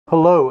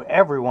Hello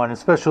everyone, a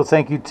special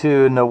thank you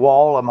to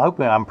Nawal, I'm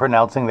hoping I'm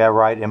pronouncing that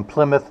right, in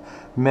Plymouth,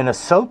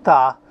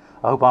 Minnesota.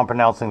 I hope I'm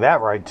pronouncing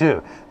that right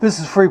too. This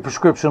is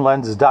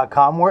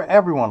freeprescriptionlenses.com, where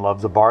everyone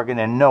loves a bargain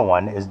and no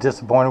one is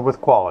disappointed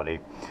with quality.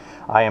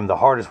 I am the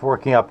hardest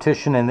working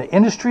optician in the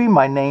industry.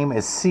 My name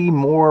is See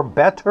More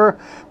Better,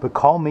 but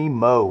call me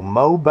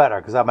Mo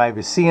Better, because I might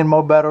be seeing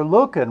Mo Better,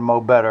 looking Mo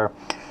Better,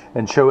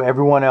 and show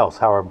everyone else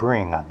how I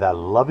bring that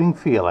loving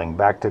feeling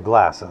back to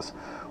glasses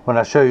when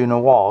I show you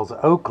Nawal's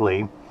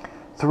Oakley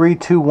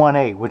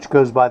 3218, which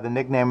goes by the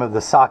nickname of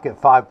the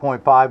Socket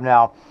 5.5.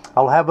 Now,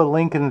 I'll have a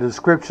link in the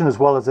description as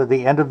well as at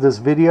the end of this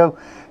video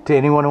to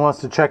anyone who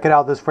wants to check it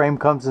out. This frame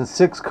comes in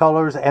 6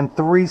 colors and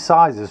 3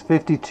 sizes,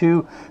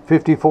 52,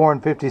 54,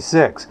 and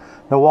 56.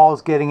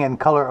 Nawal's getting it in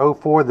color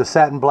 04, the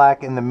satin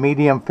black, and the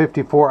medium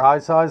 54 eye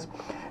size.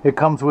 It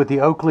comes with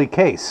the Oakley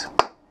case,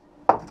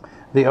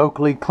 the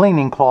Oakley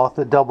cleaning cloth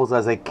that doubles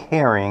as a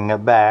carrying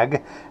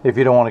bag. If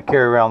you don't want to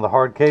carry around the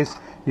hard case,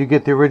 you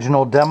get the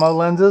original demo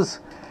lenses.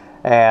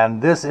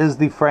 And this is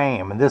the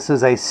frame. This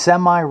is a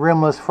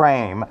semi-rimless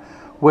frame,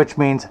 which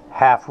means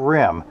half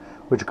rim,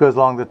 which goes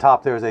along the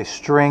top. There's a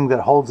string that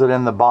holds it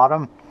in the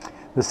bottom.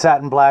 The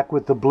satin black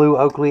with the blue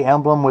Oakley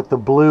emblem with the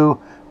blue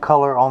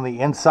color on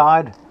the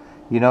inside.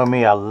 You know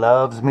me, I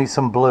loves me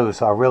some blue,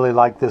 so I really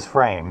like this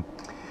frame.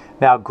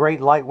 Now,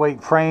 great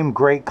lightweight frame,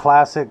 great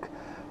classic,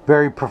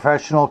 very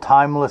professional,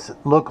 timeless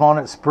look on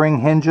it, spring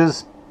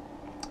hinges.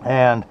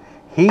 And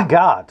we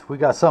got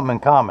something in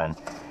common.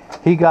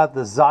 He got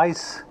the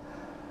Zeiss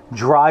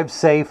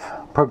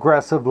Drivesafe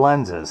progressive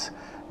lenses.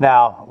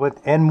 Now,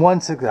 with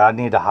N16, I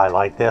need to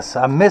highlight this.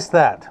 I missed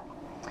that.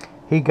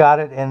 He got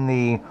it in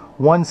the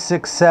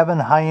 167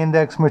 high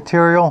index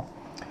material,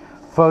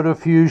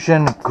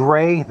 Photofusion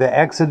gray, the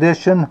X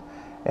edition.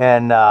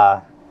 And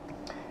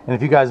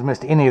if you guys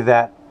missed any of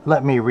that,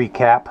 let me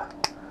recap.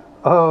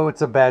 Oh,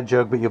 it's a bad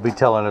joke, but you'll be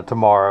telling it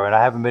tomorrow. And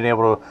I haven't been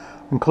able to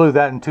include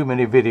that in too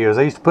many videos.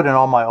 I used to put in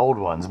all my old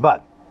ones,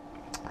 but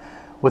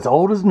what's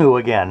old is new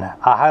again.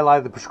 I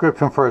highlighted the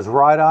prescription for his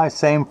right eye,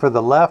 same for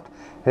the left.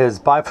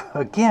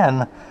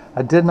 Again,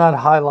 I did not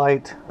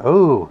highlight.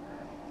 Oh,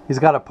 he's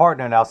got a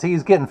partner now. See,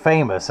 he's getting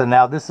famous, and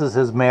now this is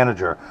his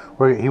manager,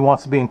 where he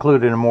wants to be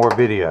included in more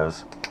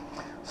videos.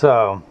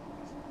 So,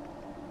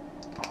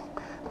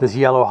 this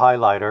yellow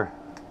highlighter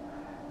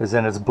is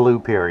in its blue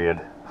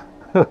period.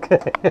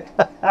 Okay.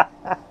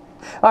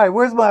 All right,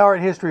 where's my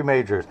art history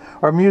majors,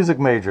 or music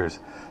majors?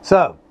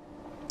 So,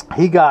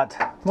 he got,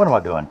 what am I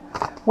doing?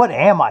 What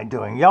am I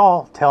doing?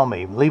 Y'all tell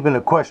me. Leave in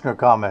the question or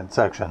comment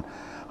section.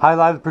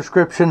 Highlighted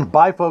prescription,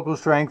 bifocal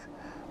strength,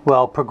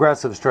 well,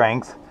 progressive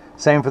strength.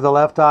 Same for the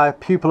left eye.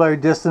 Pupillary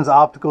distance,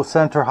 optical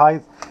center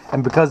height.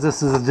 And because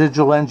this is a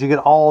digital lens, you get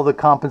all the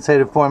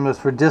compensated formulas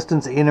for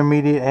distance,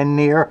 intermediate, and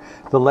near.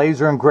 The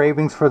laser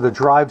engravings for the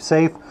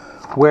Drivesafe.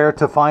 Where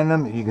to find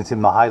them, you can see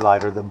my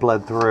highlighter that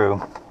bled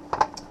through.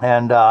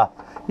 And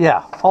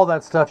yeah, all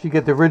that stuff. You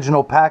get the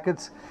original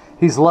packets.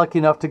 He's lucky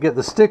enough to get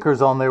the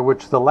stickers on there,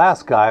 which the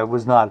last guy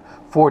was not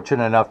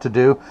fortunate enough to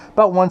do.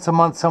 About once a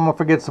month, someone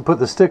forgets to put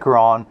the sticker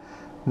on.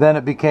 Then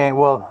it became,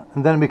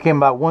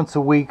 about once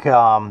a week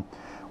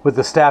with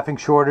the staffing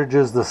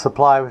shortages, the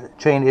supply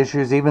chain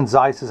issues. Even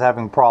Zeiss is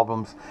having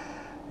problems,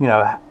 you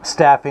know,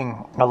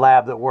 staffing a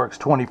lab that works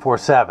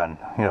 24/7,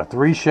 you know,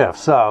 3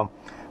 shifts. So,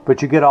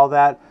 but you get all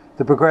that.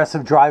 The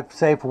progressive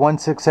Drivesafe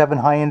 167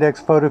 high index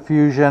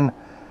Photofusion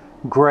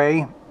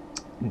gray.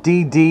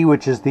 DD,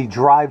 which is the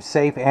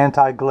Drivesafe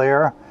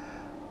anti-glare,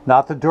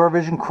 not the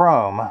DuraVision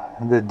Chrome,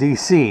 the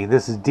DC.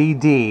 This is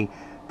DD.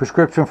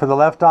 Prescription for the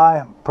left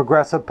eye,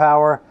 progressive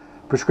power,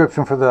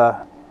 prescription for the,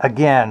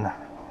 again,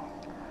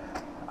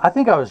 I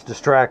think I was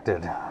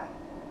distracted.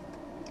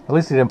 At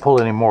least he didn't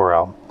pull any more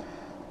out.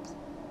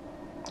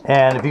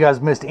 And if you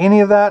guys missed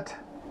any of that,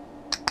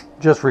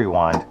 just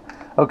rewind.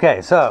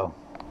 Okay, so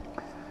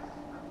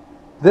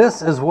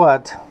this is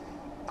what,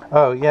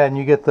 oh yeah, and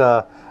you get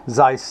the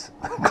Zeiss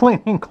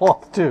cleaning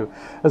cloth too,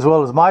 as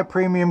well as my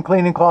premium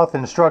cleaning cloth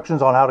and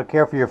instructions on how to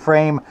care for your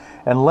frame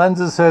and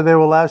lenses so they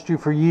will last you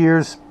for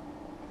years.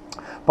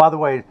 By the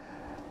way,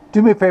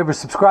 do me a favor,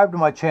 subscribe to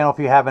my channel if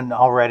you haven't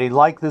already.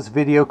 Like this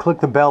video, click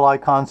the bell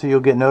icon so you'll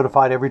get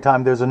notified every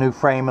time there's a new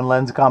frame and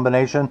lens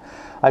combination.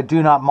 I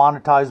do not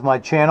monetize my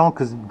channel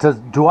because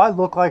do I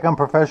look like I'm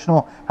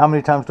professional? How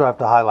many times do I have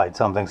to highlight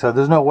something? So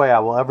there's no way I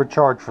will ever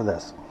charge for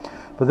this.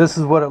 But this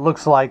is what it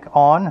looks like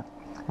on.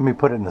 Let me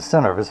put it in the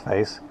center of his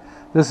face.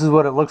 This is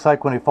what it looks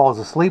like when he falls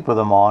asleep with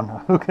them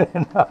on. Okay,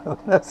 no,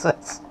 that's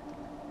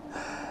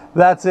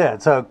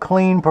it. So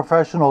clean,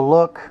 professional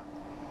look.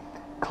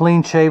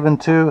 Clean shaven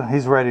too.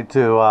 He's ready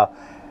to.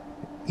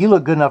 You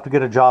look good enough to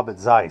get a job at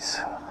Zeiss.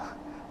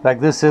 Like,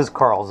 this is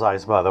Carl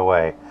Zeiss, by the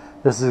way.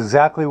 This is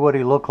exactly what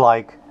he looked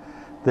like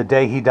the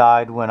day he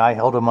died, when I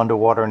held him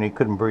underwater and he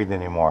couldn't breathe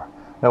anymore.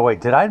 No,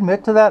 wait, did I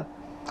admit to that?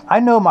 I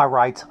know my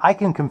rights. I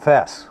can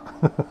confess.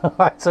 All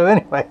right, so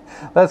anyway,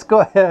 let's go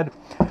ahead.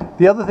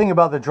 The other thing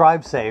about the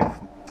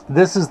Drivesafe,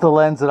 this is the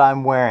lens that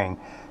I'm wearing.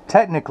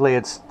 Technically,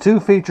 it's 2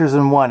 features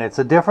in one. It's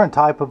a different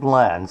type of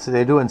lens.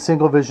 They do it in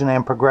single vision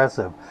and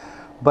progressive.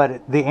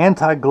 but the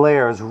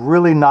anti-glare is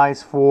really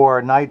nice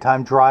for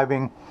nighttime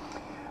driving,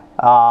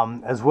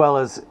 as well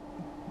as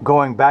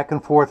going back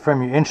and forth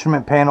from your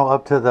instrument panel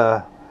up to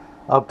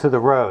the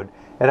road.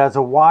 It has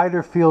a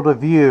wider field of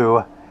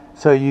view,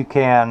 so you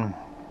can,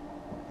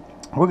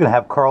 we're going to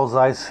have Carl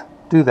Zeiss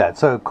do that.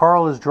 So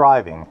Carl is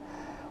driving.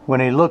 When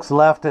he looks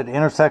left at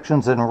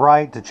intersections and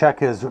right to check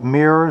his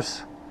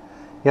mirrors,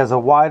 he has a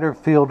wider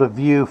field of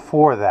view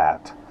for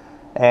that.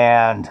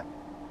 And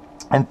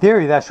in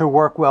theory, that should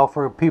work well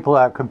for people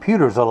that have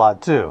computers a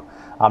lot too.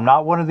 I'm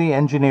not one of the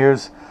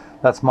engineers.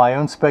 That's my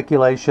own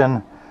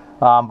speculation.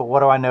 But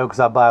what do I know? Because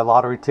I buy a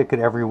lottery ticket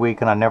every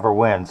week and I never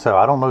win. So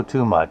I don't know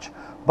too much.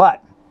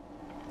 But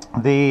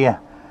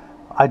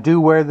I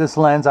do wear this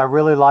lens. I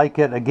really like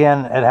it.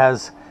 Again, it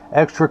has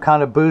extra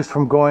kind of boost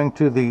from going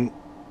to the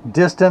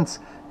distance,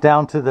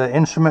 down to the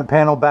instrument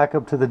panel, back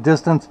up to the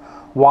distance,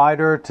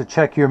 wider to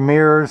check your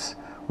mirrors.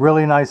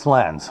 Really nice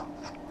lens.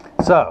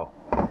 So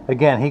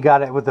again, he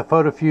got it with the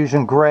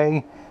Photofusion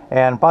gray.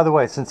 And by the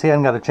way, since he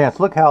hadn't got a chance,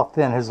 look how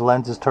thin his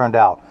lenses turned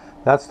out.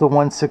 That's the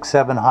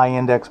 167 high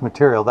index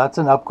material. That's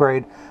an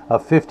upgrade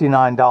of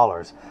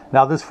 $59.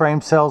 Now this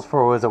frame sells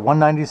for, was it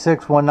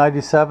 $196,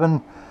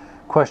 $197?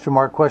 Question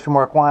mark, question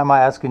mark. Why am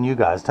I asking you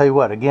guys? Tell you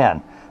what,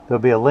 again,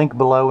 there'll be a link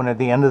below and at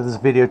the end of this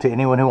video to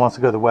anyone who wants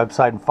to go to the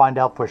website and find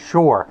out for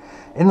sure.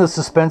 In the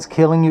suspense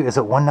killing you, is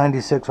it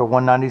 $196 or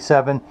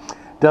 $197?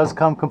 Does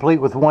come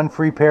complete with one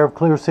free pair of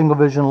clear single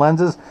vision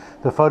lenses.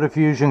 The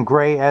Photofusion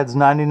gray adds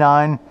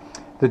 $99.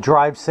 The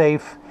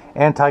Drivesafe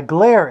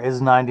anti-glare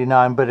is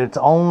 $99, but it's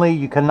only,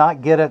 you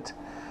cannot get it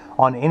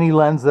on any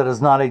lens that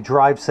is not a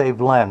Drivesafe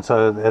lens.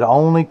 So it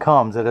only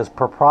comes, it is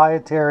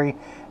proprietary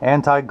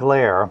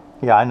anti-glare.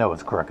 Yeah, I know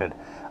it's crooked.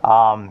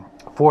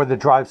 For the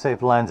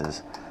Drivesafe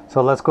lenses.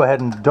 So let's go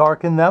ahead and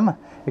darken them,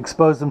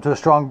 expose them to a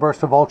strong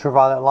burst of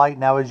ultraviolet light.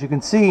 Now, as you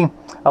can see,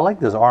 I like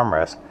this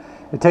armrest.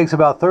 It takes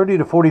about 30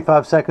 to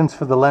 45 seconds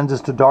for the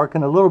lenses to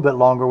darken, a little bit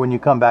longer when you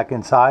come back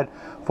inside,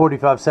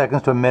 45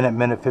 seconds to a minute,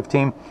 minute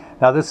 15.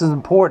 Now this is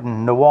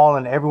important, Nawal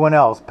and everyone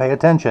else, pay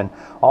attention.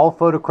 All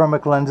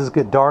photochromic lenses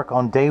get dark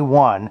on day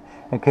one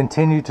and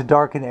continue to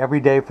darken every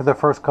day for the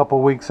first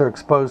couple weeks they're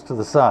exposed to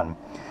the sun.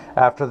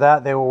 After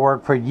that, they will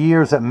work for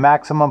years at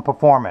maximum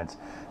performance.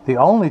 The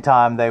only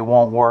time they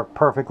won't work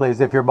perfectly is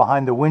if you're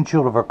behind the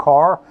windshield of a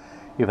car,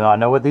 even though I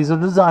know what these are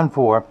designed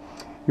for.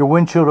 Your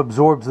windshield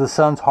absorbs the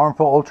sun's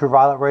harmful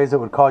ultraviolet rays that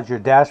would cause your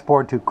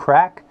dashboard to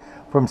crack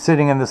from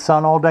sitting in the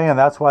sun all day, and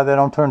that's why they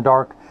don't turn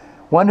dark,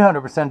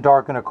 100%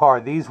 dark in a car.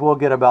 These will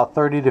get about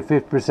 30 to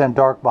 50%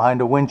 dark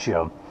behind a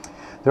windshield.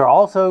 They're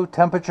also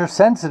temperature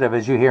sensitive,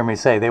 as you hear me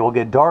say. They will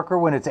get darker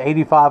when it's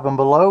 85 and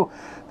below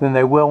than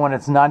they will when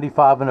it's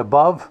 95 and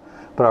above.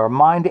 But I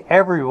remind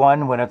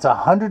everyone, when it's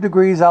 100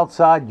 degrees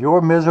outside,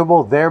 you're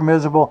miserable, they're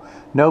miserable.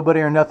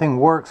 Nobody or nothing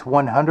works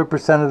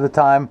 100% of the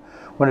time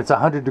when it's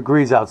 100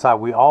 degrees outside.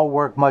 We all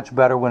work much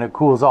better when it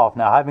cools off.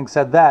 Now, having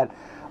said that,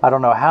 I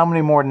don't know how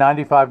many more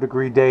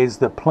 95-degree days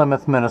that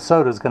Plymouth,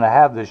 Minnesota is going to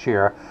have this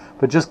year.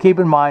 But just keep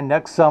in mind,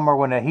 next summer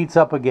when it heats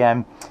up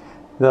again,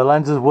 the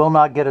lenses will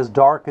not get as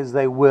dark as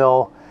they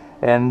will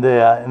in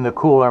the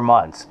cooler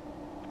months.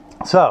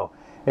 So,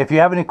 if you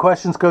have any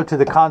questions, go to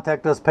the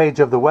Contact Us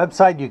page of the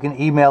website. You can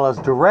email us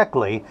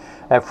directly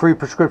at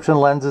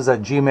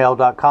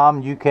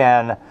freeprescriptionlenses@gmail.com. You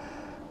can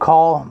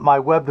call my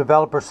web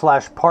developer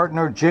 /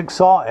 partner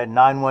Jigsaw at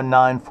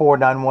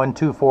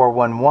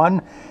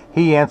 919-491-2411.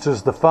 He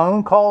answers the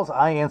phone calls.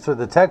 I answer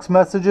the text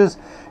messages.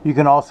 You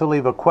can also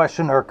leave a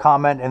question or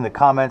comment in the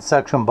comment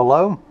section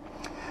below.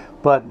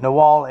 But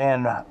Nawal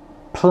in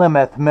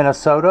Plymouth,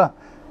 Minnesota,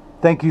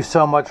 thank you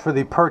so much for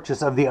the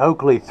purchase of the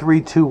Oakley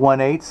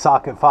 3218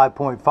 socket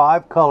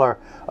 5.5 color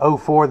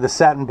 04, the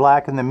satin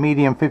black and the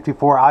medium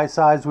 54 eye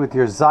size with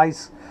your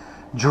Zeiss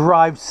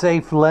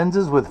Drivesafe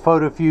lenses with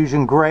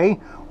Photofusion gray,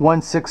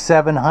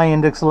 167 high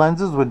index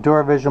lenses with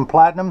DuraVision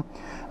platinum.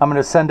 I'm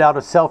going to send out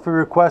a selfie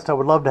request. I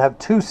would love to have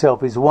 2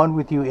 selfies, one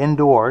with you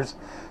indoors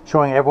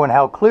showing everyone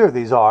how clear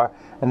these are,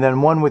 and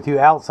then one with you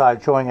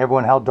outside showing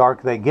everyone how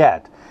dark they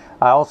get.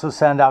 I also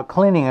send out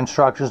cleaning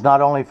instructions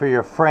not only for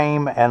your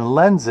frame and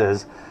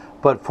lenses,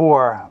 but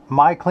for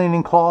my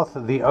cleaning cloth,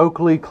 the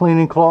Oakley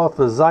cleaning cloth,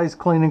 the Zeiss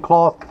cleaning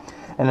cloth,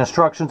 and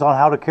instructions on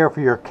how to care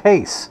for your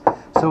case.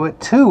 So it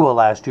too will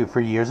last you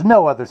for years.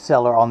 No other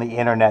seller on the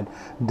internet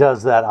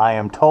does that, I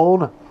am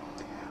told.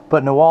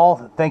 But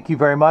Nawal, thank you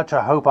very much.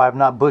 I hope I have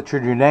not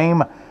butchered your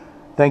name.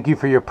 Thank you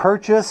for your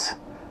purchase.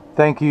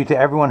 Thank you to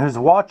everyone who's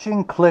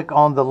watching. Click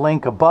on the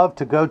link above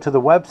to go to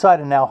the website,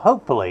 and now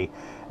hopefully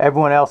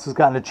everyone else has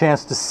gotten a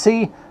chance to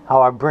see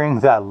how I bring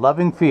that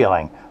loving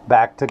feeling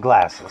back to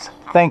glasses.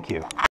 Thank you.